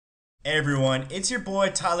Hey everyone, it's your boy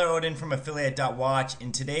Tyler Odin from Affiliate.watch.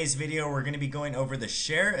 In today's video, we're going to be going over the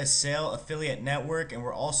Shareasale affiliate network, and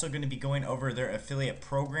we're also going to be going over their affiliate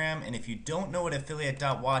program. And if you don't know what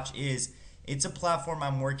Affiliate.watch is, it's a platform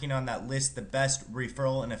I'm working on that lists the best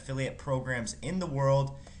referral and affiliate programs in the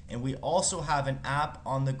world. And we also have an app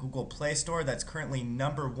on the Google Play Store that's currently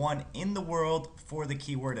 #1 in the world for the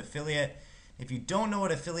keyword affiliate. If you don't know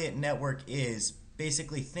what affiliate network is,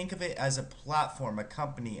 basically think of it as a platform, a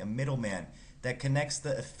company, a middleman that connects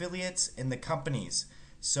the affiliates and the companies.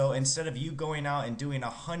 So instead of you going out and doing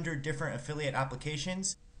 100 different affiliate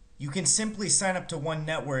applications, you can simply sign up to one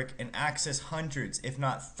network and access hundreds, if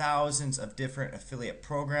not thousands of different affiliate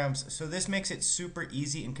programs. So this makes it super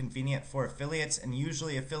easy and convenient for affiliates, and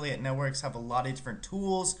usually affiliate networks have a lot of different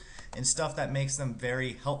tools and stuff that makes them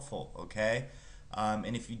very helpful, okay?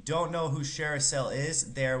 And if you don't know who Shareasale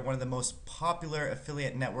is, they're one of the most popular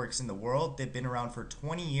affiliate networks in the world. They've been around for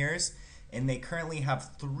 20 years, and they currently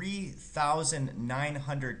have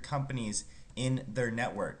 3,900 companies in their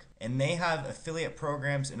network. And they have affiliate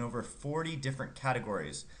programs in over 40 different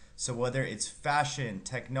categories. So whether it's fashion,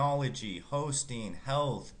 technology, hosting,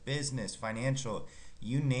 health, business, financial,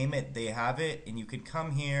 you name it, they have it. And you can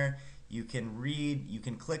come here, you can read, you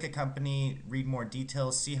can click a company, read more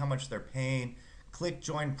details, see how much they're paying, click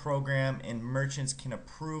join program, and merchants can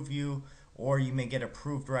approve you, or you may get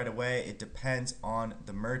approved right away. It depends on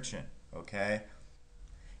the merchant, okay?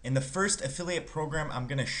 And the first affiliate program I'm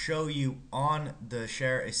going to show you on the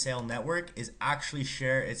Shareasale network is actually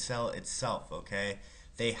Shareasale itself, okay?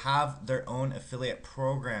 They have their own affiliate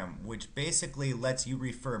program, which basically lets you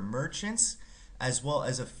refer merchants as well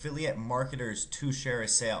as affiliate marketers to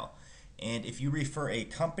Shareasale. And if you refer a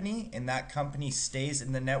company and that company stays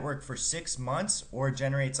in the network for 6 months or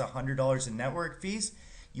generates $100 in network fees,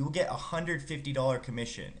 you will get a $150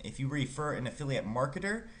 commission. If you refer an affiliate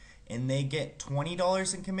marketer and they get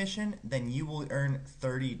 $20 in commission, then you will earn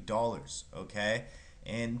 $30, okay?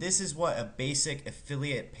 And this is what a basic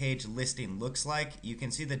affiliate page listing looks like. You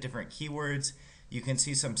can see the different keywords, you can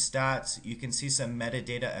see some stats, you can see some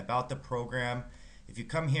metadata about the program. If you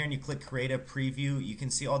come here and you click create a preview, you can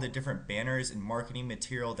see all the different banners and marketing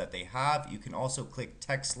material that they have. You can also click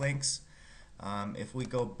text links. If we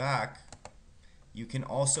go back, you can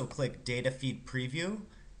also click data feed preview.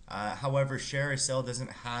 However, Shareasale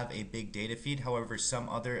doesn't have a big data feed. However, some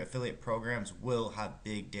other affiliate programs will have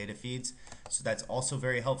big data feeds. So that's also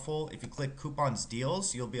very helpful. If you click coupons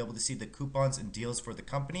deals, you'll be able to see the coupons and deals for the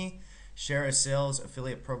company. Shareasale's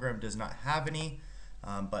affiliate program does not have any.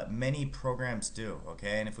 But many programs do,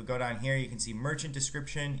 okay? And if we go down here, you can see merchant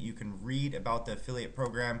description. You can read about the affiliate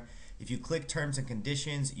program. If you click terms and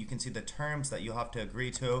conditions, you can see the terms that you'll have to agree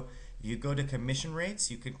to. If you go to commission rates,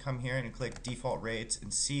 you can come here and click default rates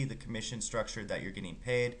and see the commission structure that you're getting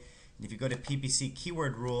paid. And if you go to PPC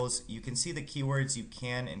keyword rules, you can see the keywords you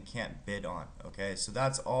can and can't bid on, okay? So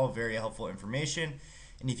that's all very helpful information.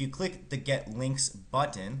 And if you click the get links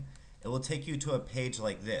button, it will take you to a page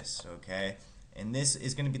like this, okay? And this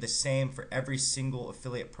is going to be the same for every single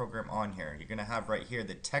affiliate program on here. You're going to have right here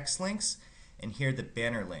the text links and here the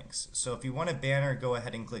banner links. So if you want a banner, go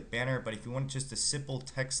ahead and click banner. But if you want just a simple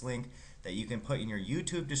text link that you can put in your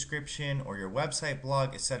YouTube description or your website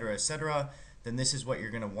blog, etc., then this is what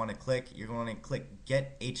you're going to want to click. You're going to click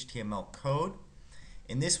get HTML code.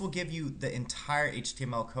 And this will give you the entire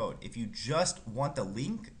HTML code. If you just want the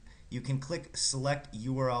link, you can click select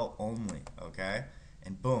URL only, okay?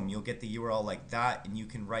 And boom, you'll get the URL like that, and you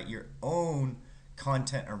can write your own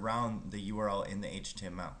content around the URL in the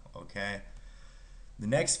HTML, okay? The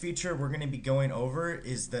next feature we're going to be going over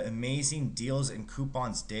is the amazing deals and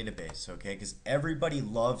coupons database, okay? Because everybody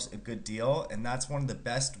loves a good deal, and that's one of the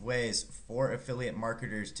best ways for affiliate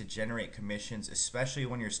marketers to generate commissions, especially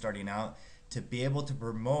when you're starting out, to be able to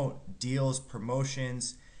promote deals,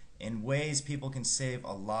 promotions, in ways people can save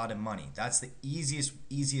a lot of money. That's the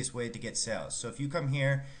easiest way to get sales. So if you come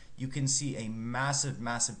here, you can see a massive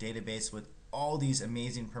database with all these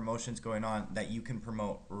amazing promotions going on that you can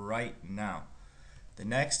promote right now. The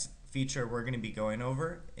next feature we're going to be going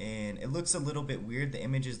over, and it looks a little bit weird. The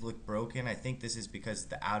images look broken. I think this is because of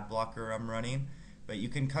the ad blocker I'm running. But you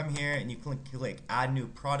can come here and you click add new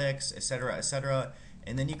products, etc.,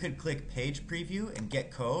 and then you could click page preview and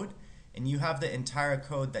get code. And you have the entire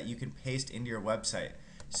code that you can paste into your website.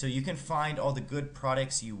 So you can find all the good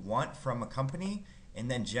products you want from a company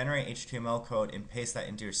and then generate HTML code and paste that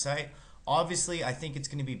into your site. Obviously, I think it's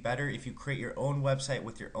going to be better if you create your own website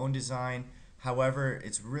with your own design. However,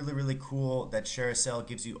 it's really cool that Shareasale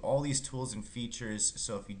gives you all these tools and features.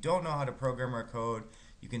 So if you don't know how to program or code,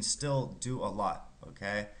 you can still do a lot,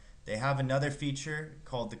 okay? They have another feature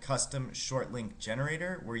called the custom short link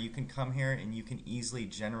generator where you can come here and you can easily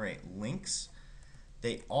generate links.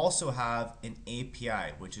 They also have an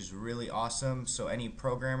API, which is really awesome. So any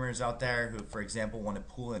programmers out there who, for example, want to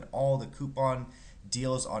pull in all the coupon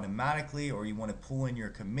deals automatically, or you want to pull in your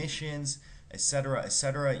commissions,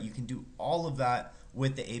 etc., you can do all of that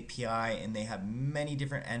with the API, and they have many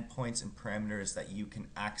different endpoints and parameters that you can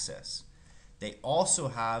access. They also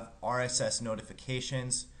have RSS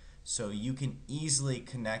notifications, so you can easily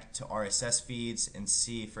connect to RSS feeds and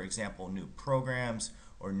see, for example, new programs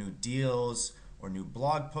or new deals or new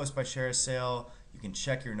blog posts by Shareasale. You can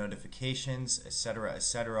check your notifications, etc.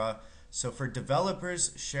 So for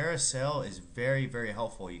developers, Shareasale is very, very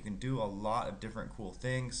helpful. You can do a lot of different cool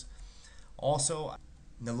things. Also,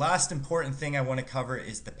 the last important thing I want to cover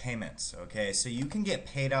is the payments. Okay, so you can get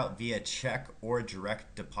paid out via check or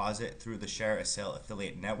direct deposit through the Shareasale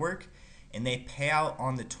affiliate network, and they pay out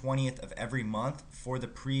on the 20th of every month for the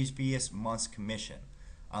previous month's commission,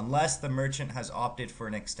 unless the merchant has opted for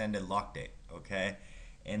an extended lock date. Okay,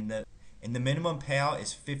 and the minimum payout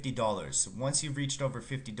is $50. So once you've reached over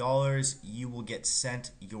 $50, you will get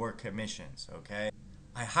sent your commissions. Okay,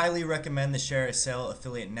 I highly recommend the Shareasale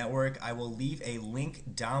affiliate network. I will leave a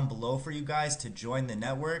link down below for you guys to join the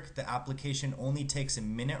network. The application only takes a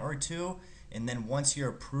minute or two, and then once you're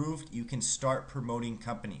approved, you can start promoting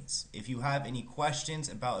companies. If you have any questions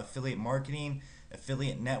about affiliate marketing,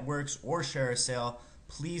 affiliate networks, or Shareasale,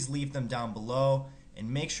 please leave them down below, and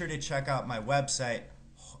make sure to check out my website,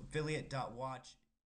 affiliate.watch.